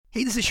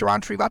Hey, this is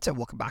Sharon Srivatsa.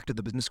 Welcome back to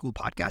the Business School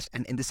Podcast.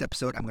 And in this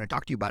episode, I'm going to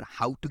talk to you about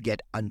how to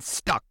get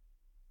unstuck.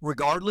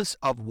 Regardless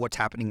of what's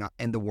happening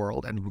in the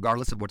world and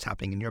regardless of what's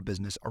happening in your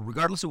business or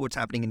regardless of what's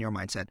happening in your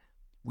mindset,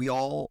 we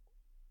all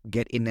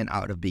get in and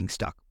out of being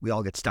stuck. We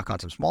all get stuck on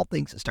some small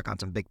things and stuck on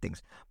some big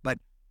things. But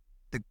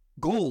the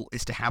goal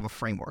is to have a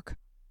framework,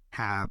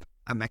 have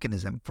a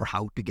mechanism for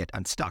how to get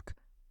unstuck.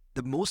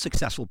 The most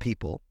successful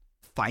people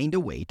find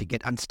a way to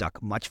get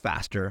unstuck much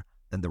faster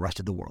than the rest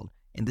of the world.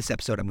 In this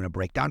episode, I'm going to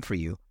break down for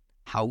you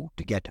how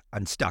to get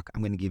unstuck.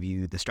 I'm going to give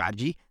you the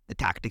strategy, the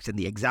tactics, and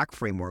the exact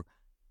framework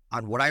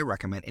on what I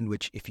recommend, in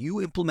which if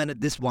you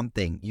implemented this one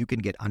thing, you can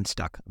get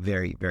unstuck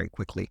very, very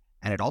quickly.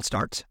 And it all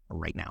starts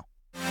right now.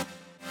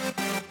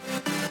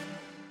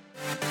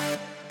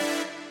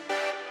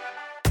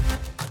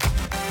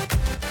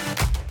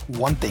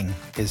 One thing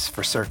is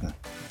for certain.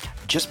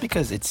 Just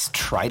because it's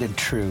tried and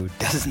true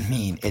doesn't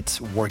mean it's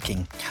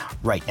working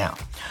right now.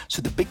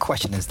 So the big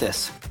question is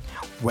this: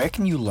 where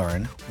can you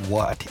learn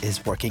what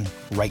is working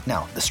right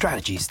now? The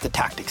strategies, the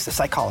tactics, the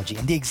psychology,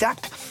 and the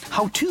exact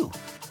how-to.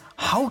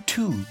 How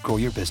to grow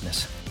your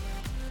business.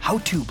 How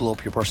to blow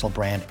up your personal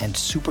brand and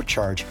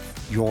supercharge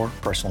your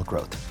personal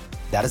growth.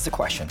 That is the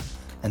question,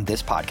 and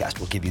this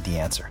podcast will give you the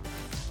answer.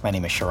 My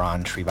name is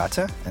Sharon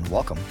Srivatsa, and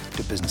welcome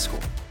to Business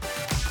School.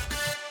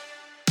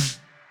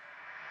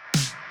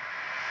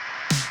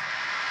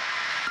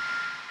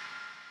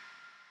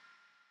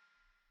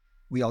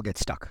 We all get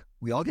stuck.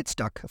 We all get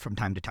stuck from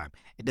time to time.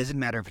 It doesn't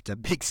matter if it's a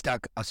big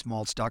stuck, a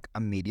small stuck, a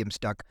medium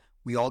stuck.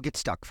 We all get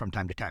stuck from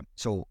time to time.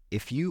 So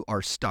if you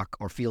are stuck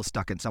or feel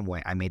stuck in some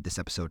way, I made this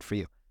episode for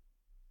you.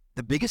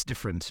 The biggest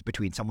difference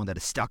between someone that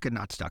is stuck and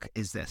not stuck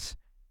is this: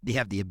 they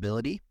have the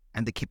ability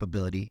and the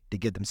capability to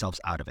get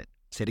themselves out of it.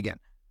 Say it again.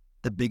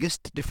 The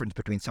biggest difference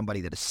between somebody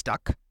that is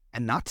stuck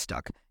and not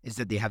stuck is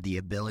that they have the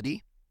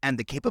ability and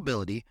the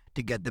capability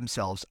to get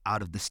themselves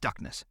out of the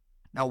stuckness.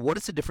 Now, what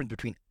is the difference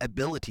between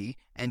ability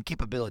and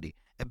capability?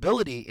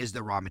 Ability is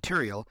the raw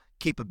material.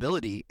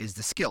 Capability is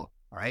the skill,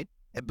 all right?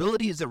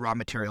 Ability is the raw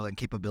material and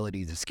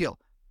capability is the skill.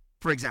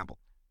 For example,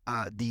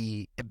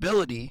 the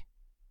ability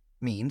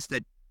means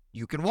that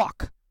you can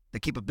walk. The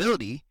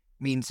capability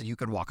means that you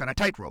can walk on a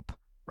tightrope,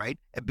 right?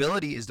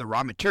 Ability is the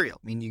raw material,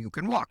 meaning you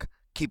can walk.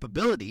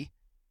 Capability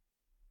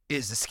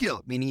is the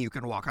skill, meaning you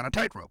can walk on a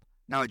tightrope.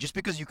 Now, just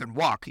because you can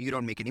walk, you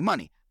don't make any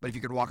money. But if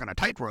you can walk on a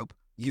tightrope,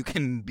 you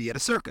can be at a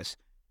circus.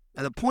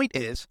 Now, the point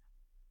is,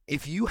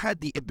 if you had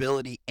the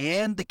ability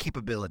and the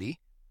capability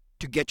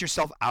to get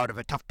yourself out of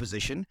a tough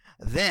position,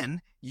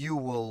 then you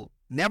will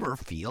never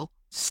feel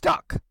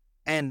stuck.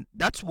 And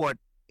that's what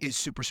is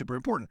super, super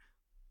important.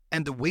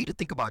 And the way to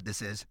think about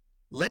this is,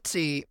 let's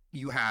say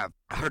you have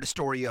heard a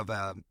story of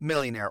a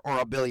millionaire or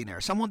a billionaire,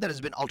 someone that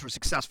has been ultra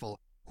successful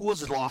who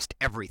has lost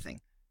everything.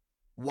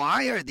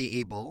 Why are they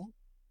able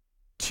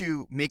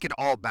to make it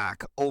all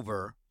back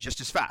over just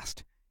as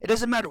fast? It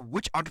doesn't matter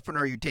which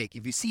entrepreneur you take.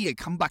 If you see a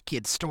comeback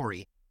kid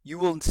story, you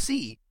will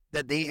see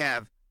that they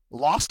have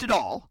lost it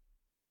all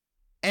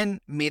and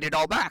made it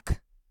all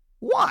back.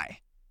 Why?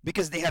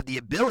 Because they have the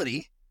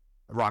ability,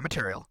 raw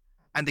material,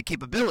 and the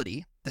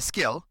capability, the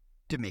skill,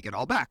 to make it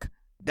all back.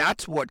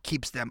 That's what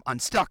keeps them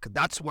unstuck.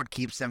 That's what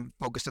keeps them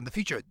focused on the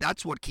future.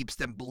 That's what keeps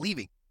them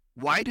believing.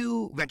 Why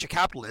do venture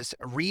capitalists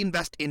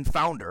reinvest in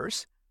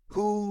founders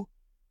who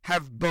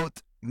have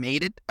both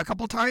made it a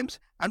couple of times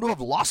and who have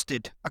lost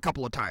it a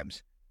couple of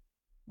times?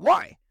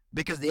 Why?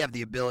 Because they have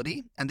the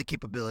ability and the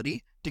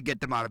capability to get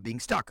them out of being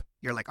stuck.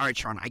 You're like, all right,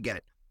 Sharon, I get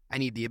it. I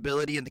need the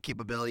ability and the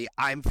capability.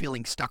 I'm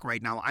feeling stuck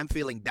right now. I'm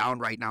feeling down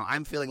right now.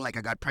 I'm feeling like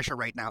I got pressure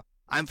right now.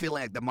 I'm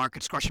feeling like the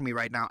market's crushing me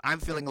right now. I'm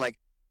feeling like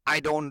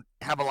I don't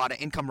have a lot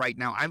of income right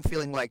now. I'm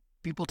feeling like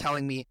people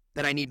telling me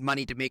that I need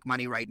money to make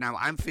money right now.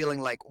 I'm feeling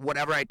like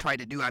whatever I try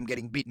to do, I'm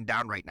getting beaten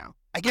down right now.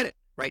 I get it,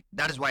 right?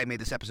 That is why I made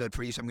this episode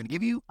for you. So I'm going to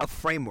give you a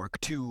framework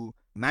to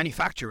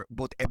manufacture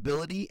both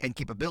ability and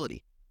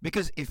capability.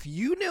 Because if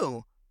you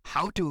know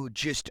how to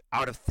just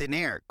out of thin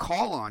air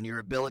call on your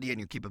ability and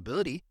your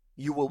capability,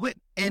 you will win.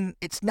 And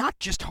it's not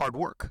just hard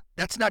work.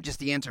 That's not just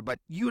the answer. But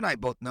you and I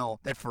both know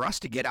that for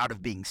us to get out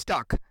of being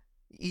stuck,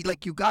 you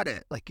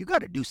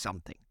gotta do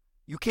something.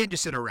 You can't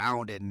just sit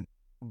around and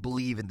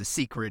believe in the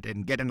secret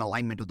and get in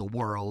alignment with the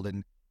world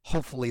and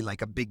hopefully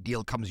like a big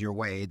deal comes your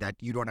way that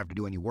you don't have to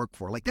do any work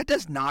for. Like, that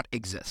does not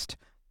exist,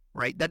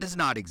 right? That does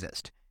not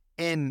exist.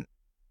 And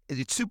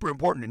it's super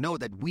important to know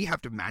that we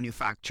have to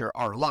manufacture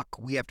our luck.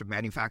 We have to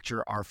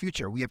manufacture our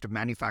future. We have to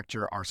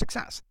manufacture our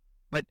success.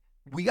 But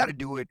we got to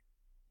do it,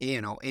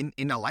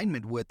 in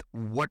alignment with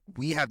what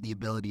we have the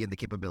ability and the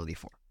capability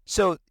for.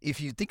 So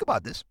if you think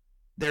about this,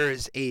 there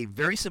is a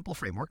very simple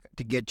framework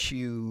to get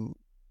you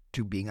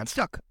to being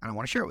unstuck, and I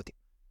want to share it with you.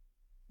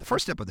 The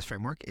first step of this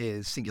framework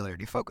is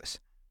singularity of focus.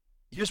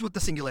 Here's what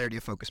the singularity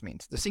of focus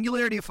means. The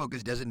singularity of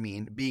focus doesn't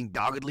mean being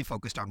doggedly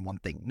focused on one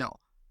thing. No.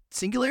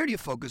 Singularity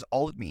of focus,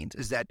 all it means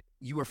is that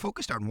you are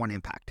focused on one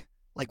impact.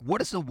 Like, what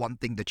is the one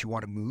thing that you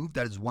want to move?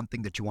 That is one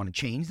thing that you want to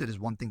change. That is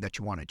one thing that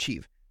you want to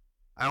achieve.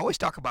 I always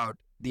talk about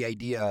the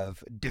idea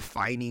of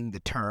defining the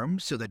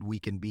terms so that we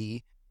can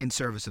be in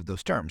service of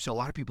those terms. So a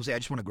lot of people say, I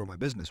just want to grow my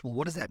business. Well,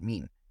 what does that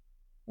mean?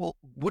 Well,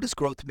 what does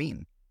growth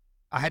mean?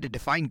 I had to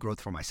define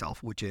growth for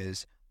myself, which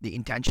is the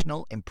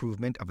intentional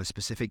improvement of a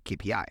specific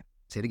KPI.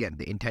 Say it again,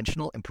 the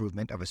intentional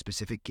improvement of a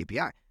specific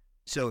KPI.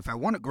 So if I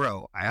want to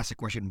grow, I ask the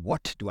question,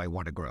 what do I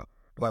want to grow?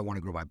 Do I want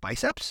to grow my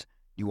biceps?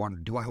 Do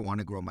I want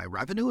to grow my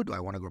revenue? Do I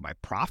want to grow my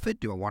profit?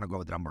 Do I want to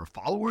grow the number of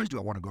followers? Do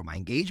I want to grow my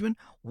engagement?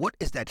 What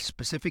is that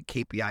specific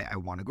KPI I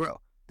want to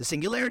grow? The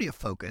singularity of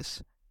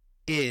focus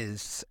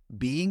is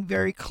being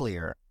very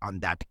clear on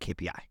that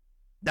KPI.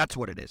 That's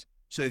what it is.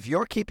 So if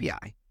your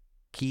KPI,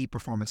 key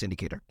performance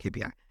indicator,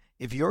 KPI,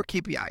 if your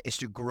KPI is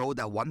to grow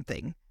that one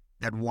thing,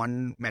 that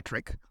one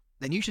metric,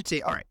 then you should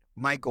say, all right,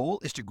 my goal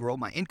is to grow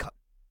my income.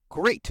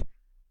 Great.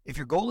 If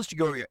your goal is to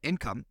grow your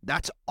income,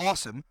 that's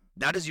awesome.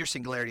 That is your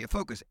singularity of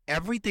focus.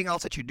 Everything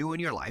else that you do in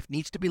your life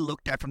needs to be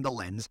looked at from the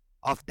lens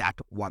of that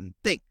one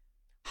thing.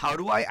 How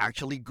do I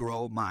actually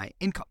grow my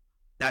income?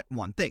 That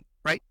one thing,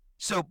 right?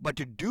 So, but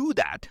to do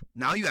that,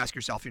 now you ask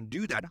yourself, to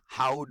do that,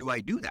 how do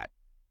I do that?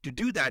 To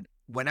do that,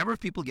 whenever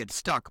people get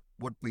stuck,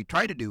 what we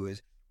try to do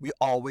is we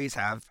always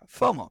have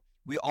FOMO.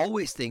 We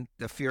always think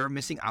the fear of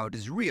missing out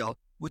is real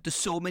with the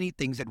so many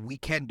things that we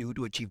can do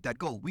to achieve that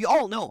goal. We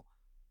all know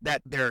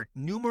that there are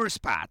numerous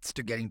paths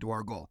to getting to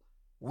our goal.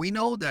 We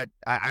know that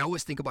I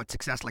always think about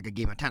success like a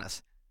game of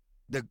tennis.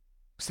 The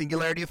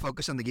singularity of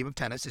focus on the game of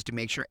tennis is to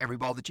make sure every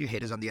ball that you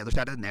hit is on the other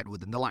side of the net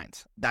within the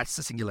lines. That's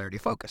the singularity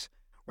of focus,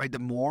 right? The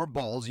more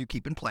balls you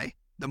keep in play,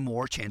 the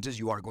more chances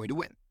you are going to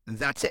win.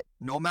 That's it.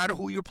 No matter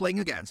who you're playing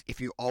against, if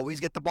you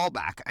always get the ball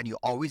back and you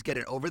always get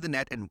it over the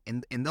net and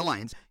in the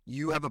lines,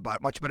 you have a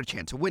much better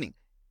chance of winning.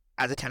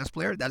 As a tennis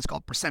player, that is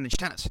called percentage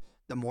tennis.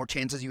 The more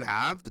chances you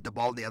have that the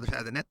ball on the other side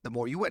of the net, the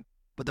more you win.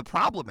 But the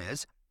problem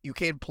is, you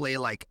can't play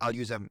like, I'll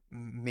use a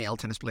male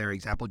tennis player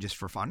example just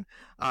for fun.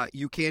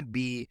 You can't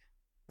be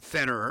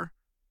Federer,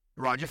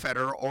 Roger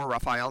Federer, or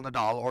Rafael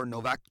Nadal, or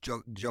Novak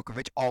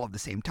Djokovic all at the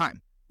same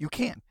time. You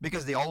can't,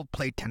 because they all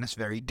play tennis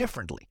very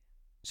differently.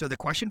 So the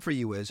question for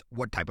you is,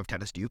 what type of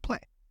tennis do you play,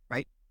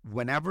 right?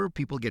 Whenever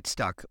people get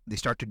stuck, they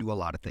start to do a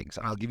lot of things.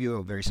 And I'll give you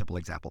a very simple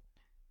example.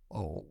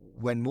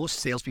 When most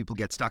salespeople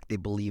get stuck, they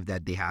believe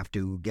that they have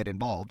to get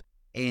involved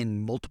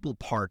in multiple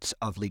parts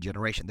of lead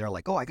generation. They're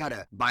like, I got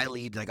to buy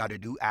leads, I got to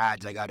do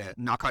ads, I got to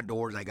knock on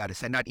doors, I got to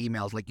send out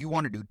emails. Like, you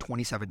want to do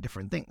 27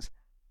 different things.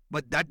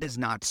 But that does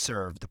not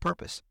serve the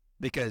purpose,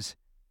 because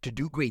to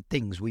do great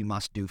things, we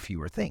must do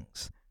fewer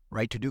things,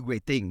 right? To do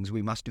great things,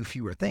 we must do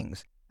fewer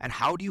things. And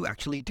how do you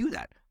actually do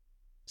that?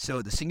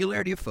 So the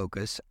singularity of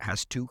focus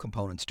has two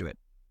components to it.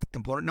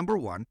 Component number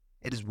one,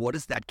 it is, what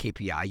is that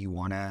KPI you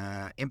want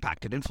to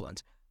impact and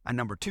influence? And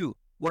number two,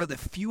 what are the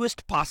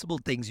fewest possible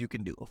things you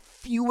can do?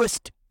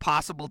 Fewest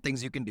possible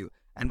things you can do.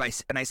 And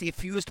I say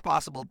fewest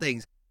possible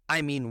things,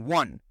 I mean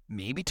one,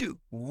 maybe two.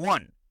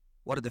 One.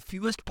 What are the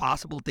fewest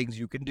possible things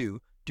you can do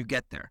to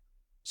get there?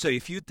 So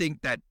if you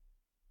think that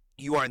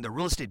you are in the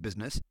real estate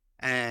business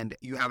and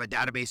you have a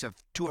database of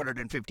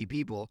 250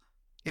 people,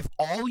 if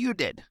all you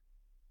did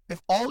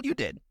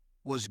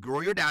was grow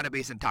your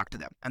database and talk to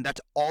them, and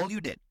that's all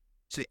you did.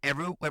 So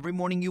every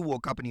morning you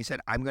woke up and you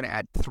said, I'm going to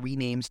add 3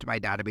 names to my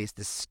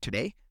database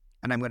today,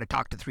 and I'm going to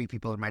talk to 3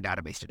 people in my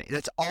database today.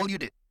 That's all you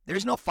did.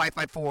 There's no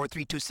 554,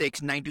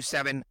 326,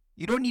 927.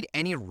 You don't need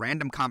any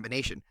random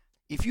combination.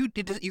 If you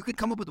did, you could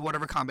come up with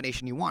whatever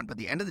combination you want, but at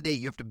the end of the day,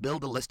 you have to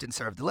build a list and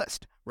serve the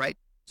list, right?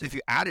 So if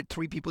you added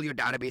 3 people to your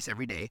database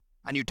every day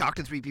and you talk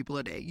to 3 people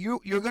a day, you're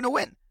going to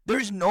win.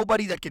 There's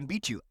nobody that can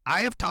beat you.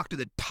 I have talked to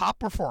the top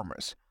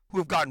performers who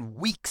have gone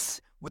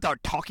weeks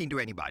without talking to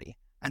anybody,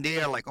 and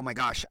they are like, oh my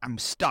gosh, I'm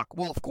stuck.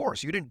 Well, of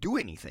course, you didn't do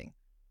anything,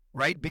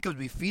 right? Because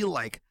we feel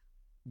like,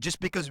 just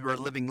because we're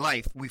living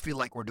life, we feel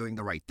like we're doing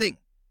the right thing.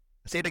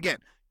 Say it again.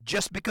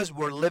 Just because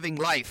we're living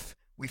life,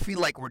 we feel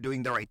like we're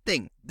doing the right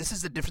thing. This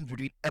is the difference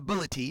between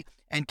ability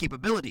and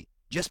capability.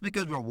 Just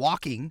because we're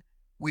walking,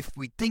 we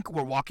think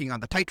we're walking on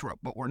the tightrope,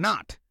 but we're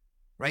not,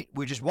 right?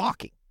 We're just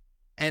walking.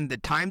 And the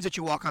times that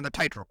you walk on the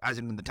tightrope, as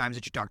in the times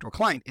that you talk to a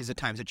client, is the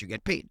times that you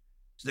get paid.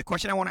 So the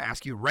question I want to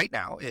ask you right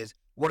now is,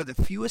 what are the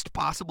fewest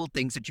possible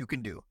things that you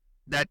can do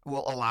that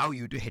will allow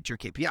you to hit your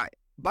KPI?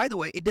 By the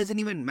way, it doesn't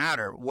even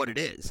matter what it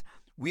is.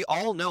 We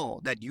all know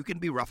that you can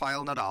be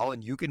Rafael Nadal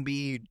and you can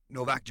be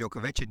Novak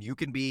Djokovic and you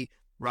can be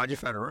Roger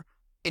Federer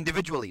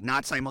individually,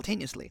 not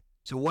simultaneously.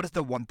 So what is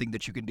the one thing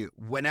that you can do?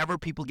 Whenever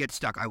people get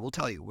stuck, I will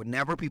tell you,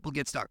 whenever people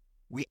get stuck,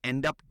 we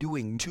end up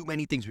doing too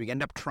many things. We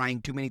end up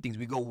trying too many things.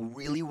 We go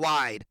really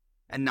wide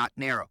and not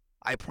narrow.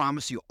 I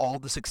promise you, all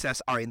the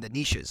success are in the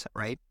niches,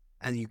 right?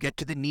 And you get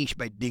to the niche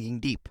by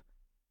digging deep.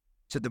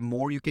 So the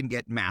more you can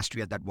get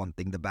mastery at that one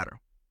thing, the better.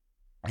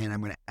 And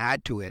I'm going to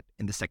add to it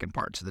in the second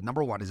part. So the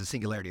number one is the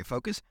singularity of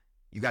focus.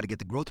 You got to get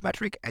the growth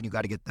metric, and you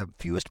got to get the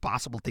fewest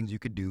possible things you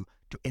could do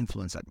to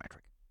influence that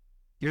metric.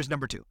 Here's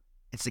number two.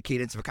 It's the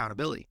cadence of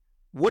accountability.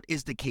 What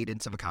is the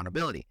cadence of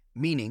accountability?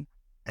 Meaning,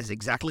 as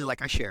exactly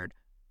like I shared,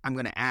 I'm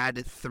going to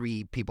add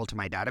 3 people to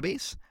my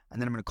database,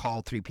 and then I'm going to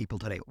call 3 people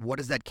today. What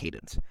is that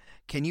cadence?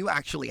 Can you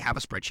actually have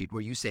a spreadsheet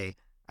where you say,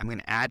 I'm going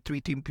to add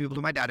three people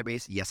to my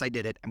database. Yes, I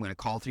did it. I'm going to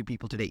call 3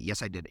 people today.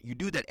 Yes, I did it. You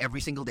do that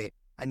every single day,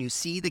 and you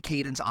see the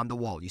cadence on the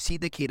wall. You see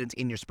the cadence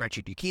in your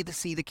spreadsheet. You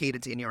see the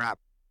cadence in your app.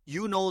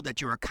 You know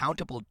that you're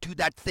accountable to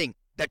that thing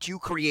that you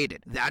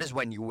created. That is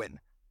when you win.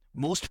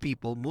 Most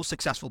people, most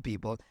successful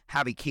people,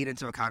 have a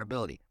cadence of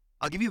accountability.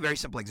 I'll give you a very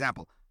simple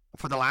example.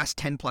 For the last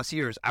 10 plus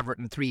years, I've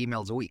written 3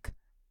 emails a week,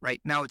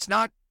 right? Now, it's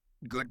not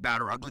good,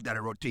 bad, or ugly that I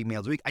wrote 3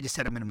 emails a week. I just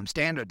set a minimum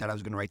standard that I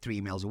was going to write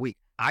 3 emails a week.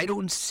 I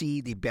don't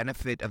see the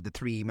benefit of the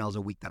 3 emails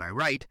a week that I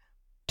write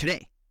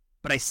today,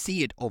 but I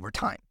see it over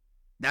time.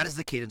 That is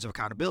the cadence of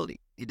accountability.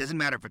 It doesn't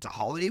matter if it's a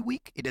holiday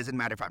week. It doesn't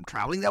matter if I'm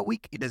traveling that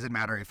week. It doesn't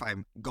matter if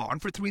I'm gone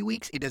for 3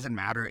 weeks. It doesn't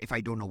matter if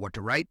I don't know what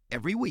to write.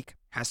 Every week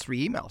has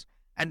 3 emails.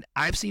 And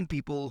I've seen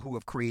people who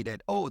have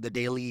created, the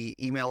daily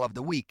email of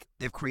the week.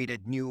 They've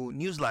created new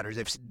newsletters.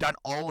 They've done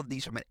all of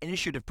these from an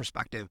initiative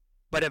perspective,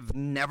 but have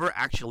never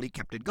actually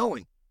kept it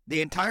going.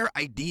 The entire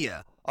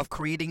idea of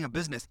creating a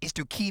business is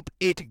to keep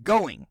it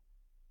going.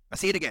 I'll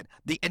say it again.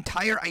 The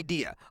entire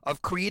idea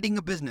of creating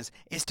a business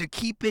is to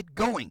keep it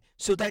going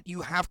so that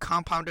you have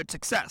compounded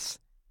success.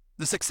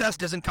 The success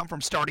doesn't come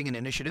from starting an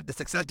initiative. The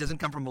success doesn't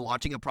come from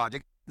launching a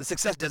project. The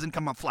success doesn't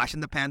come from flash in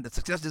the pan. The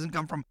success doesn't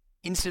come from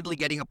instantly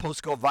getting a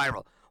post go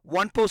viral.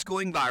 One post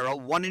going viral,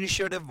 one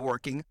initiative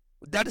working,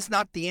 that is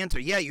not the answer.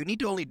 Yeah, you need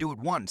to only do it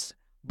once.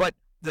 But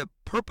the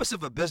purpose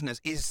of a business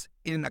is,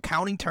 in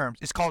accounting terms,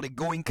 is called a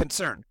going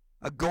concern.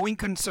 A going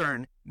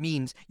concern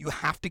means you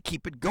have to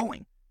keep it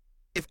going.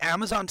 If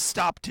Amazon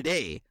stopped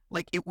today,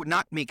 it would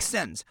not make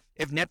sense.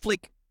 If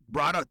Netflix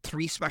brought out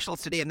 3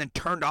 specials today and then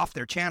turned off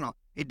their channel,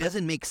 it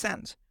doesn't make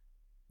sense.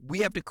 We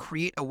have to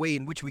create a way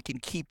in which we can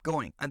keep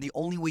going. And the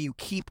only way you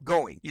keep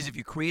going is if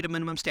you create a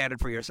minimum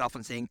standard for yourself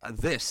and saying,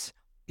 this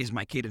is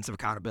my cadence of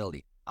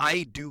accountability.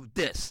 I do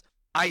this.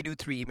 I do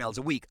 3 emails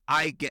a week.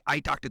 I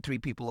talk to 3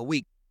 people a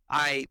week.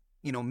 I,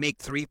 make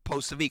 3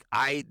 posts a week.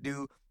 I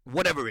do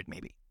whatever it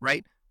may be,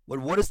 right? But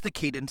what is the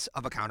cadence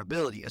of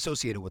accountability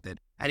associated with it?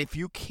 And if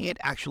you can't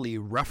actually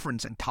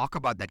reference and talk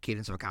about that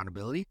cadence of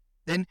accountability,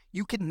 then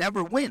you can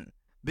never win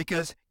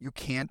because you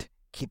can't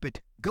keep it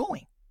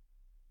going.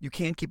 You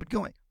can't keep it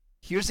going.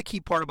 Here's the key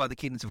part about the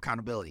cadence of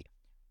accountability.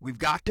 We've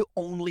got to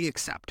only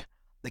accept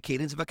the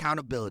cadence of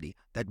accountability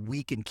that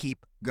we can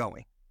keep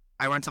going.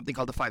 I run something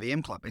called the 5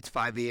 a.m. Club. It's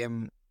 5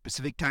 a.m.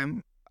 Pacific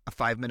time, a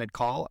 5-minute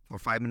call for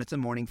 5 minutes in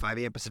the morning, 5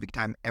 a.m. Pacific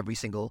time every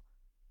single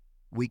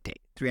weekday,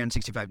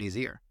 365 days a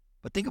year.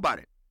 But think about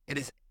it. It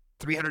is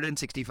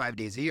 365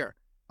 days a year.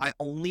 I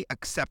only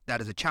accept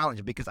that as a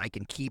challenge because I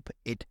can keep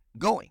it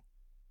going,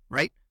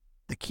 right?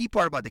 The key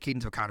part about the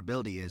cadence of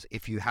accountability is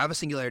if you have a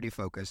singularity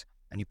focus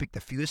and you pick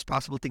the fewest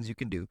possible things you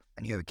can do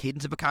and you have a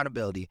cadence of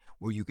accountability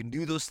where you can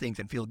do those things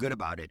and feel good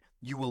about it,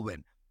 you will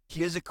win.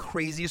 Here's the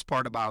craziest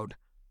part about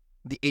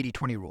the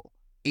 80-20 rule.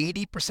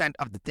 80%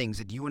 of the things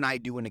that you and I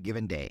do in a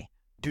given day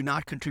do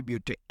not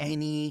contribute to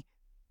any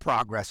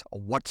progress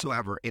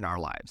whatsoever in our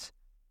lives.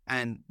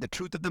 And the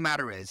truth of the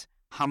matter is,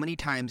 how many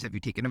times have you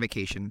taken a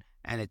vacation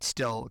and it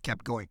still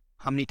kept going?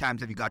 How many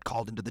times have you got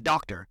called into the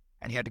doctor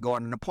and you had to go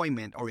on an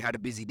appointment or you had a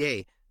busy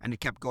day and it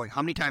kept going?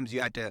 How many times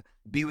you had to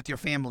be with your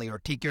family or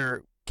take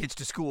your kids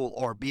to school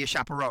or be a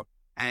chaperone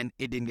and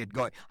it didn't get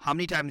going? How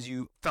many times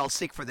you fell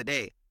sick for the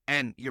day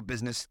and your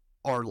business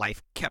or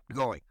life kept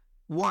going?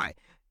 Why?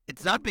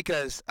 It's not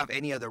because of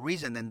any other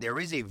reason than there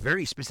is a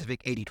very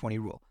specific 80-20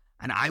 rule.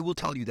 And I will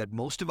tell you that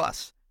most of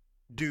us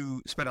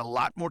do spend a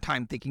lot more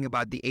time thinking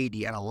about the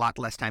 80 and a lot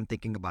less time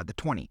thinking about the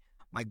 20.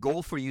 My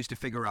goal for you is to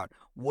figure out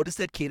what is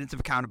that cadence of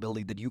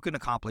accountability that you can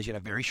accomplish in a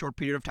very short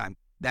period of time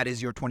that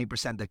is your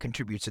 20% that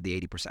contributes to the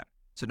 80%.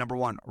 So number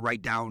 1,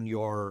 write down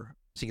your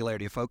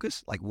singularity of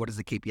focus, like what is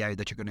the KPI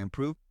that you're going to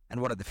improve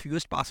and what are the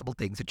fewest possible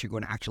things that you're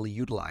going to actually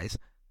utilize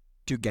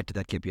to get to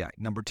that KPI.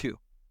 Number 2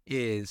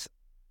 is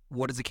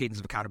what is the cadence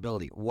of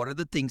accountability? What are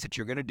the things that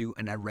you're going to do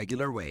in a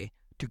regular way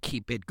to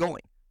keep it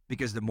going?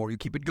 Because the more you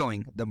keep it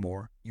going, the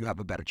more you have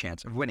a better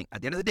chance of winning.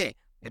 At the end of the day,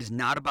 it is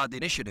not about the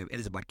initiative.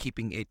 It is about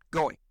keeping it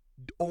going.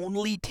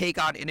 Only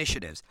take on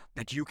initiatives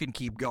that you can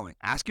keep going.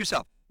 Ask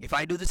yourself, if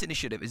I do this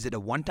initiative, is it a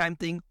one-time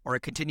thing or a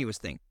continuous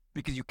thing?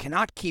 Because you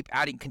cannot keep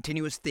adding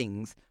continuous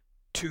things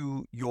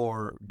to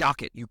your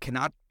docket. You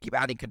cannot keep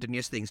adding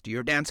continuous things to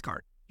your dance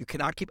card. You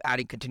cannot keep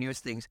adding continuous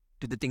things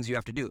to the things you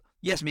have to do.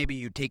 Yes, maybe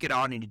you take it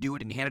on and you do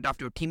it and you hand it off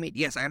to a teammate.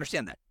 Yes, I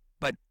understand that.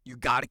 But you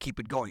got to keep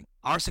it going.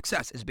 Our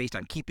success is based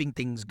on keeping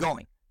things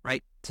going,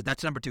 right? So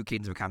that's number 2,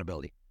 cadence of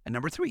accountability. And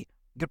number 3,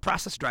 good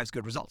process drives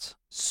good results.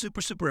 Super,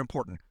 super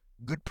important.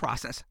 Good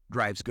process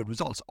drives good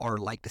results. Or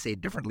like to say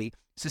it differently,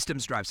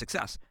 systems drive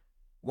success.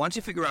 Once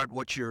you figure out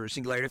what your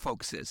singularity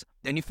focus is,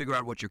 then you figure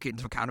out what your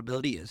cadence of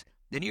accountability is,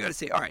 then you got to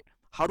say, all right,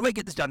 how do I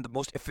get this done the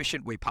most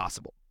efficient way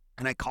possible?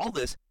 And I call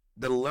this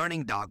the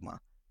learning dogma. Let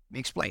me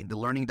explain the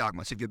learning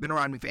dogma. So if you've been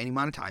around me for any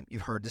amount of time,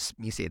 you've heard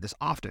me say this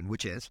often,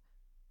 which is,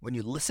 when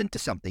you listen to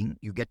something,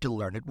 you get to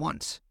learn it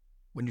once.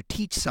 When you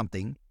teach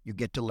something, you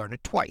get to learn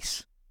it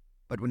twice.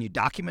 But when you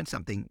document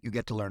something, you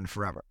get to learn it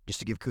forever. Just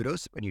to give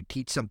kudos, when you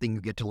teach something, you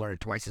get to learn it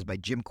twice is by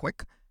Jim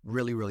Quick.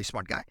 Really, really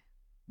smart guy.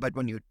 But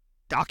when you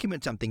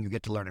document something, you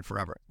get to learn it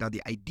forever. Now,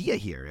 the idea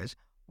here is,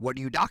 what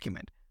do you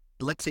document?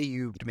 Let's say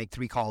you have to make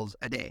 3 calls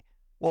a day.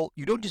 Well,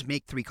 you don't just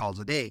make 3 calls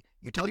a day.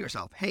 You tell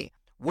yourself, hey,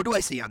 what do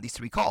I say on these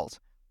 3 calls?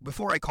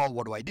 Before I call,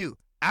 what do I do?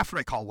 After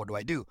I call, what do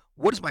I do?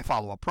 What is my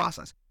follow-up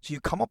process? So you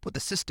come up with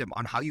a system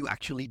on how you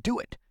actually do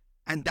it.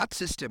 And that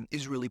system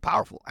is really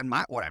powerful. And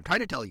what I'm trying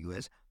to tell you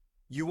is,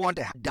 you want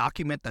to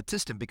document that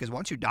system, because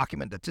once you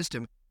document that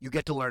system, you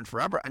get to learn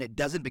forever and it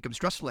doesn't become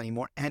stressful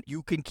anymore, and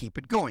you can keep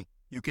it going.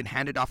 You can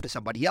hand it off to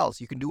somebody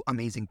else. You can do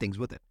amazing things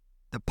with it.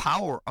 The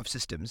power of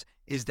systems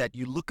is that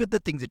you look at the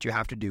things that you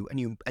have to do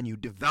and you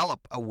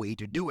develop a way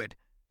to do it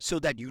so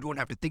that you don't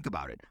have to think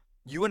about it.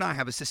 You and I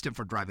have a system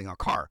for driving our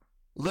car.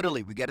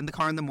 Literally, we get in the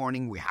car in the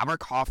morning, we have our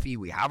coffee,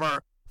 we have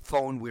our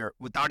phone, we're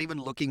without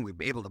even looking, we're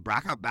able to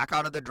back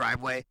out of the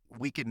driveway.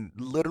 We can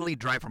literally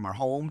drive from our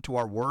home to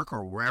our work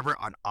or wherever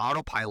on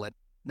autopilot,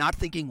 not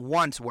thinking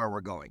once where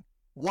we're going.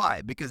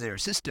 Why? Because our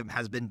system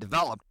has been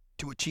developed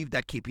to achieve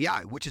that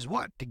KPI, which is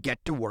what? To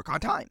get to work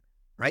on time,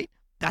 right?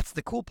 That's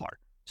the cool part.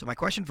 So my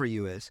question for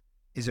you is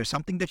there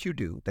something that you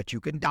do that you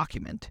can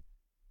document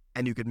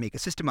and you can make a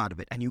system out of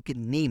it and you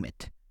can name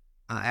it?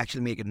 I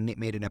actually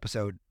made an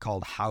episode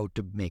called How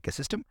to Make a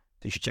System,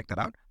 so you should check that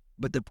out.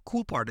 But the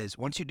cool part is,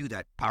 once you do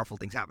that, powerful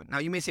things happen. Now,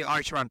 you may say, all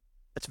right, Sharon,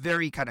 that's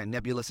very kind of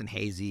nebulous and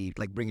hazy,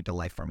 like bring it to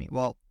life for me.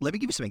 Well, let me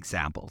give you some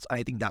examples.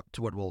 I think that's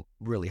what will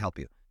really help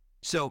you.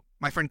 So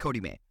my friend Cody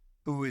May,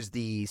 who is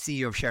the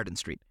CEO of Sheridan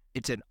Street,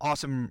 it's an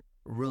awesome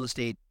real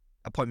estate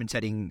appointment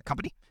setting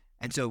company.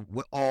 And so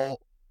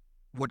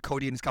what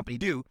Cody and his company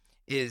do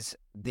is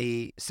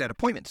they set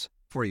appointments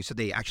for you. So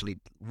they actually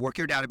work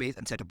your database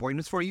and set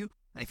appointments for you.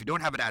 And if you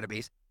don't have a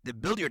database, they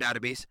build your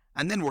database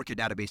and then work your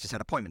database to set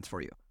appointments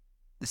for you.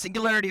 The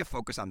singularity of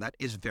focus on that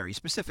is very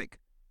specific.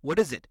 What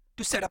is it?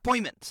 To set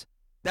appointments.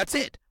 That's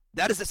it.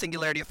 That is the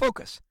singularity of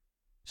focus.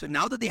 So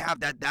now that they have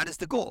that, that is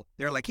the goal.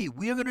 They're like, hey,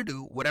 we are going to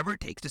do whatever it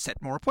takes to set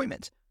more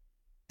appointments.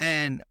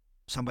 And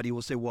somebody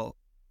will say, well,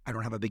 I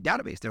don't have a big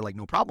database. They're like,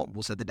 no problem.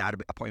 We'll set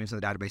the appointments in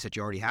the database that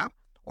you already have.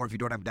 Or if you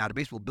don't have a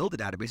database, we'll build a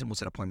database and we'll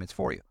set appointments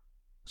for you.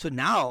 So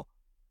now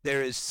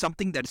there is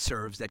something that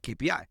serves that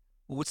KPI.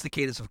 Well, what's the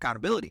cadence of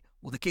accountability?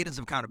 Well, the cadence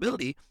of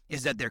accountability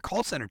is that their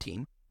call center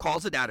team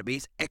calls the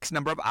database X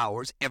number of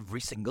hours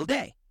every single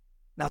day.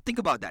 Now think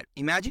about that.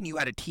 Imagine you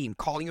had a team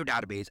calling your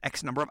database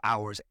X number of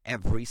hours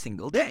every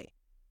single day.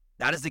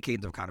 That is the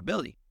cadence of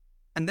accountability.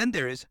 And then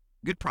there is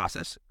good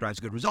process drives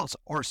good results,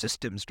 or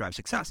systems drive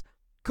success.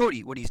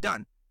 Cody, what he's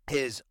done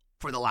is,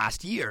 for the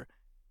last year,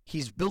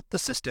 he's built the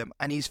system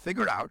and he's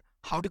figured out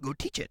how to go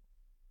teach it.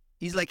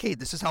 He's like, hey,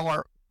 this is how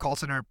our call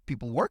center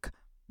people work.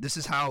 This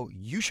is how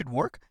you should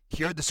work.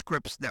 Here are the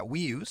scripts that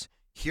we use.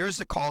 Here's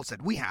the calls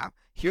that we have.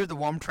 Here are the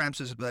warm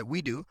transfers that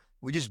we do.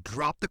 We just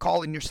drop the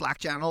call in your Slack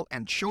channel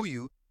and show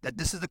you that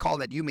this is the call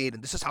that you made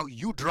and this is how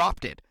you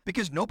dropped it.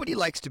 Because nobody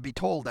likes to be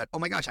told that, oh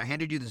my gosh, I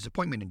handed you this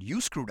appointment and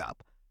you screwed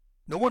up.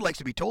 No one likes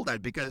to be told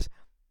that, because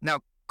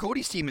now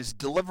Cody's team is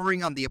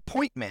delivering on the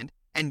appointment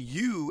and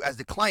you as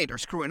the client are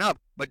screwing up,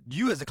 but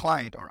you as a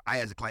client, or I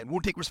as a client,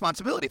 won't take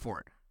responsibility for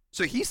it.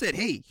 So he said,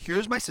 hey,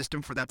 here's my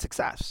system for that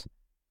success.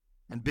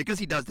 And because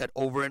he does that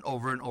over and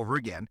over and over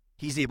again,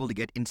 he's able to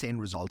get insane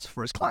results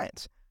for his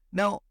clients.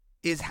 Now,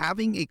 is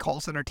having a call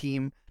center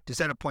team to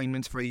set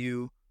appointments for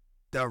you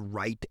the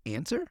right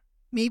answer?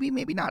 Maybe,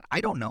 maybe not. I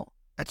don't know.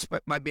 That's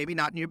maybe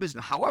not in your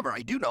business. However,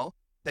 I do know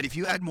that if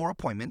you had more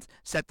appointments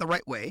set the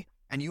right way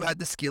and you had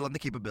the skill and the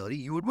capability,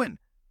 you would win.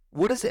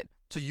 What is it?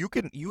 So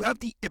you have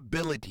the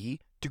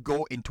ability to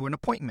go into an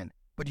appointment,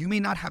 but you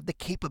may not have the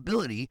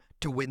capability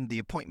to win the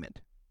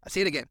appointment. I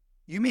say it again.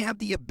 You may have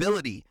the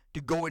ability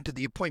to go into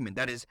the appointment.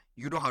 That is,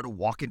 you know how to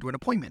walk into an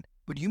appointment,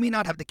 but you may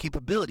not have the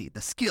capability,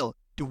 the skill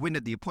to win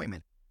at the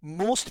appointment.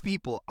 Most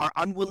people are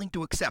unwilling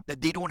to accept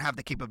that they don't have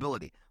the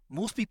capability.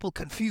 Most people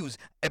confuse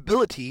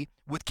ability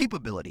with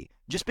capability.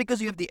 Just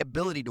because you have the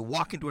ability to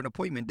walk into an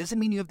appointment doesn't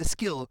mean you have the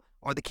skill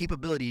or the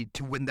capability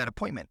to win that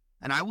appointment.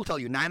 And I will tell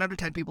you, 9 out of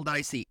 10 people that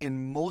I see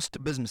in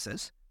most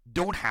businesses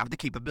don't have the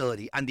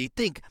capability, and they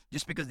think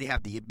just because they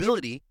have the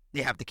ability,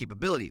 they have the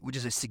capability, which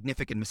is a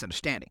significant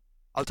misunderstanding.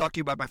 I'll talk to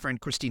you about my friend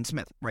Christine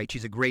Smith, right?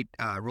 She's a great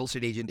real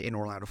estate agent in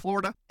Orlando,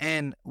 Florida.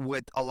 And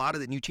with a lot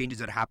of the new changes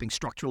that are happening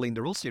structurally in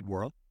the real estate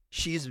world,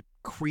 she's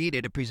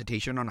created a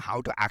presentation on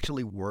how to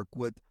actually work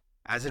with,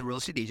 as a real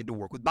estate agent, to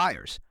work with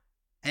buyers.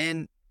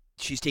 And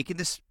she's taking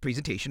this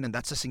presentation, and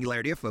that's the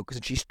singularity of focus,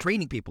 and she's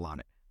training people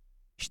on it.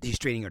 She's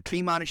training her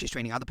team on it. She's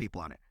training other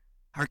people on it.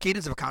 Her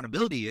cadence of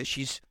accountability is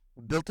she's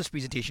built this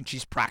presentation,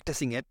 she's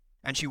practicing it,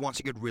 and she wants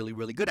to get really,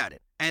 really good at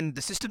it. And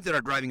the systems that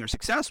are driving her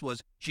success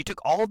was she took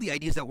all of the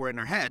ideas that were in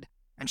her head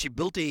and she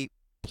built a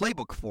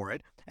playbook for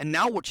it. And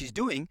now what she's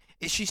doing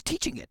is she's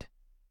teaching it.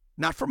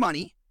 Not for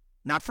money,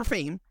 not for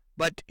fame,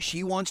 but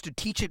she wants to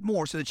teach it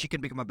more so that she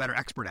can become a better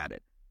expert at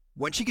it.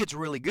 When she gets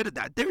really good at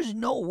that, there's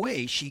no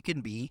way she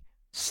can be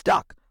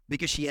stuck,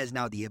 because she has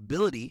now the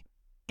ability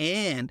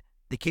and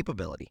the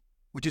capability,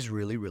 which is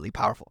really, really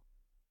powerful,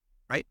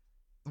 right?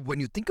 When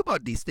you think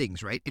about these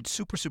things, right, it's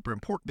super, super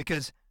important,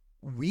 because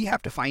we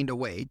have to find a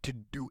way to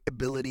do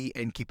ability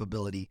and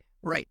capability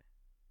right.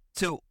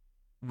 So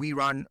we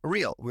run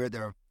Real. We're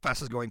the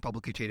fastest growing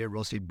publicly traded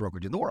real estate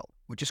brokerage in the world,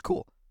 which is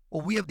cool.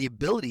 Well, we have the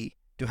ability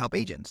to help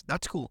agents.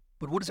 That's cool.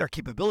 But what is our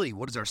capability?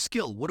 What is our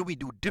skill? What do we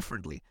do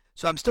differently?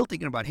 So I'm still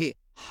thinking about, hey,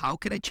 how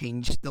can I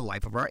change the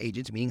life of our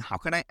agents? Meaning, how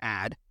can I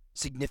add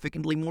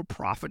significantly more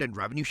profit and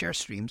revenue share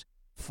streams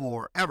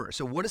forever?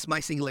 So what is my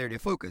singularity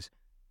of focus?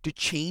 To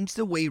change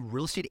the way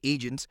real estate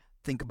agents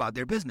think about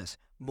their business.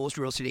 Most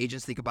real estate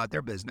agents think about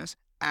their business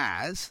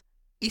as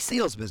a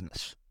sales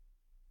business.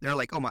 They're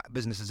like, oh, my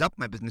business is up,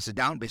 my business is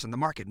down based on the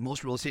market.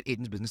 Most real estate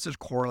agents' businesses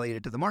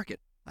correlated to the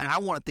market. And I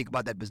want to think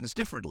about that business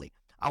differently.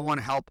 I want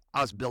to help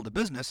us build a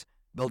business,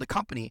 build a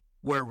company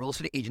where real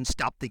estate agents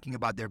stop thinking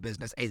about their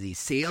business as a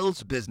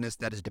sales business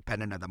that is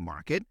dependent on the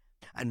market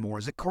and more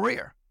as a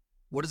career.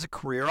 What does a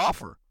career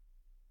offer?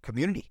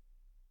 Community,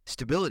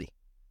 stability,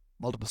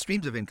 multiple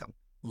streams of income,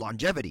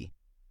 longevity,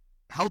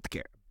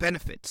 healthcare,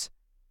 benefits,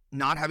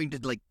 not having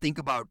to think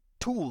about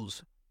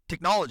tools,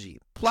 technology,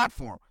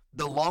 platform.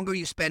 The longer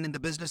you spend in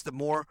the business, the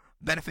more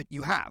benefit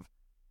you have.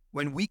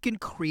 When we can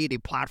create a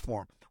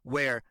platform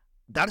where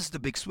that is the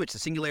big switch, the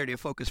singularity of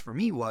focus for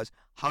me was,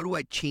 how do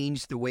I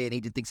change the way an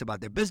agent thinks about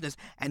their business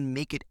and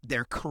make it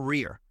their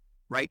career,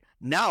 right?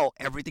 Now,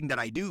 everything that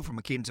I do from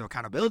a cadence of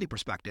accountability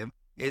perspective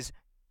is,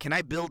 can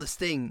I build this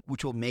thing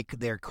which will make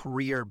their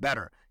career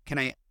better? Can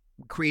I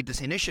create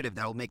this initiative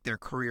that will make their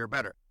career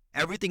better?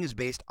 Everything is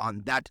based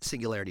on that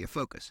singularity of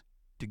focus.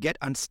 To get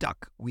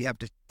unstuck, we have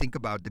to think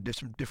about the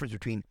difference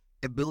between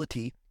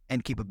ability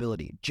and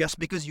capability. Just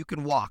because you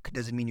can walk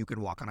doesn't mean you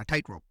can walk on a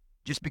tightrope.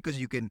 Just because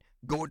you can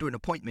go to an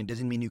appointment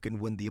doesn't mean you can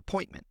win the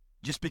appointment.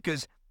 Just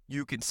because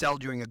you can sell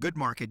during a good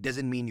market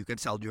doesn't mean you can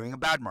sell during a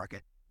bad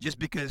market. Just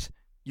because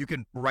you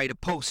can write a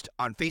post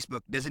on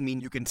Facebook doesn't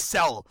mean you can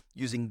sell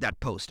using that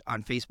post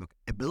on Facebook.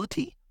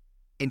 Ability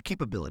and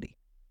capability.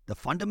 The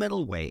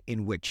fundamental way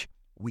in which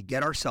we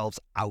get ourselves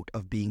out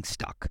of being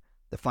stuck.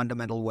 The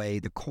fundamental way,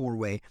 the core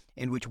way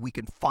in which we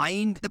can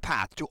find the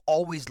path to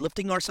always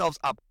lifting ourselves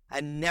up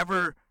and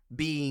never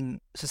being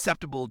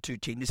susceptible to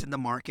changes in the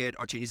market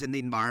or changes in the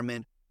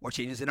environment or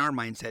changes in our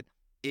mindset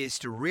is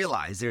to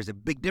realize there's a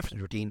big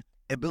difference between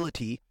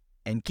ability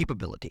and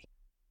capability.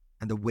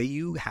 And the way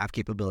you have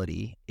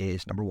capability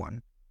is, number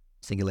one,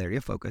 singularity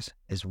of focus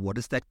is what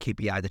is that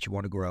KPI that you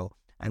want to grow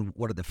and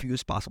what are the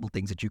fewest possible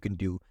things that you can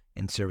do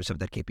in service of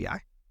that KPI.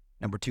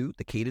 Number two,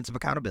 the cadence of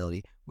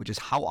accountability, which is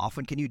how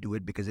often can you do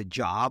it because the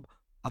job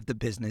of the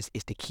business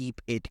is to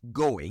keep it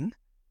going.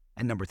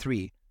 And number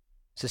three,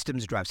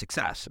 systems drive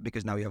success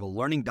because now you have a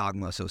learning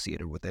dogma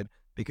associated with it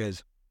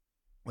because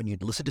when you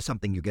listen to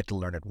something, you get to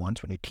learn it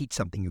once. When you teach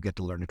something, you get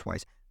to learn it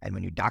twice. And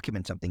when you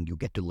document something, you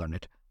get to learn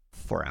it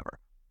forever.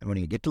 And when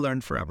you get to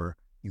learn forever,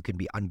 you can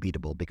be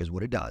unbeatable because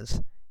what it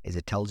does is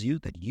it tells you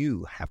that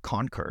you have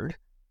conquered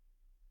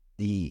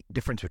the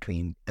difference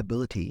between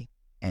ability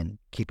and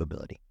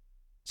capability.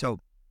 So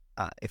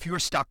if you're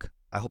stuck,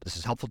 I hope this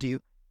is helpful to you.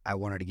 I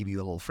wanted to give you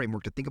a little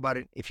framework to think about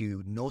it. If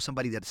you know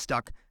somebody that's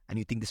stuck and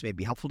you think this may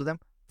be helpful to them,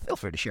 feel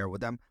free to share it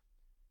with them.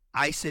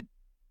 I sit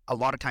a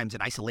lot of times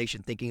in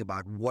isolation thinking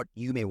about what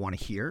you may want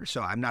to hear.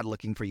 So I'm not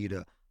looking for you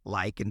to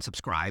like and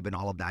subscribe and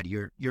all of that.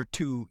 You're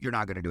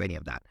not going to do any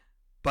of that.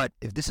 But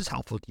if this is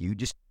helpful to you,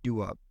 just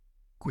do a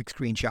quick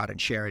screenshot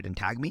and share it and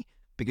tag me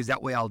because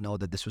that way I'll know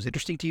that this was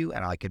interesting to you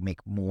and I can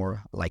make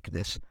more like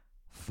this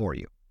for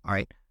you. All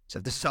right. So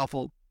if this is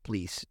helpful,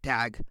 please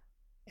tag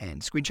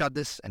and screenshot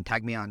this and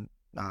tag me on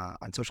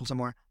social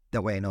somewhere.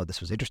 That way I know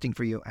this was interesting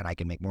for you and I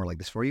can make more like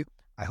this for you.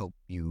 I hope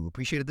you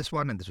appreciated this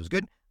one and this was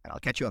good, and I'll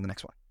catch you on the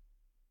next one.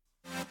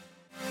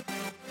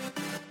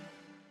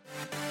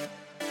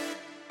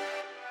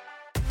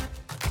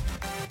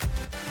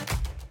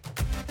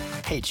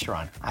 Hey,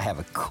 Sharon, I have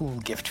a cool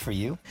gift for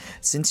you.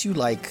 Since you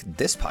like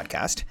this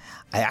podcast,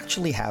 I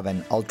actually have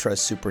an ultra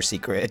super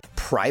secret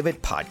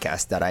private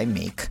podcast that I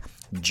make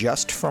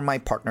just for my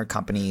partner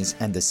companies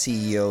and the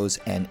CEOs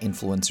and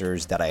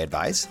influencers that I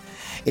advise.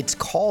 It's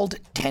called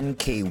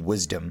 10K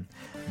Wisdom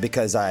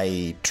because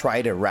I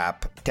try to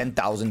wrap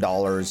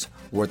 $10,000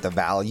 worth of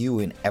value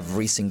in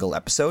every single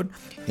episode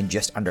in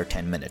just under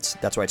 10 minutes.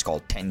 That's why it's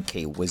called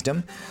 10K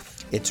Wisdom.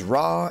 It's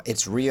raw,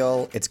 it's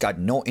real, it's got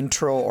no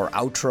intro or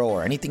outro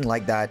or anything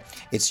like that.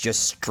 It's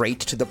just straight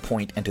to the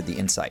point and to the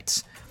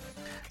insights.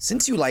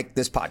 Since you like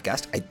this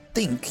podcast, I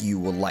think you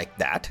will like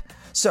that.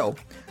 So,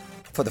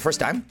 for the first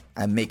time,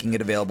 I'm making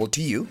it available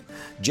to you.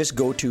 Just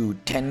go to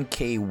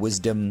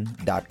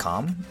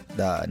 10kwisdom.com,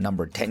 the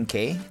number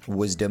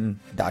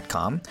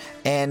 10kwisdom.com,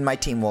 and my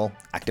team will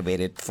activate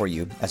it for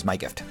you as my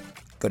gift.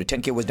 Go to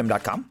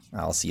 10kwisdom.com.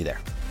 I'll see you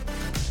there.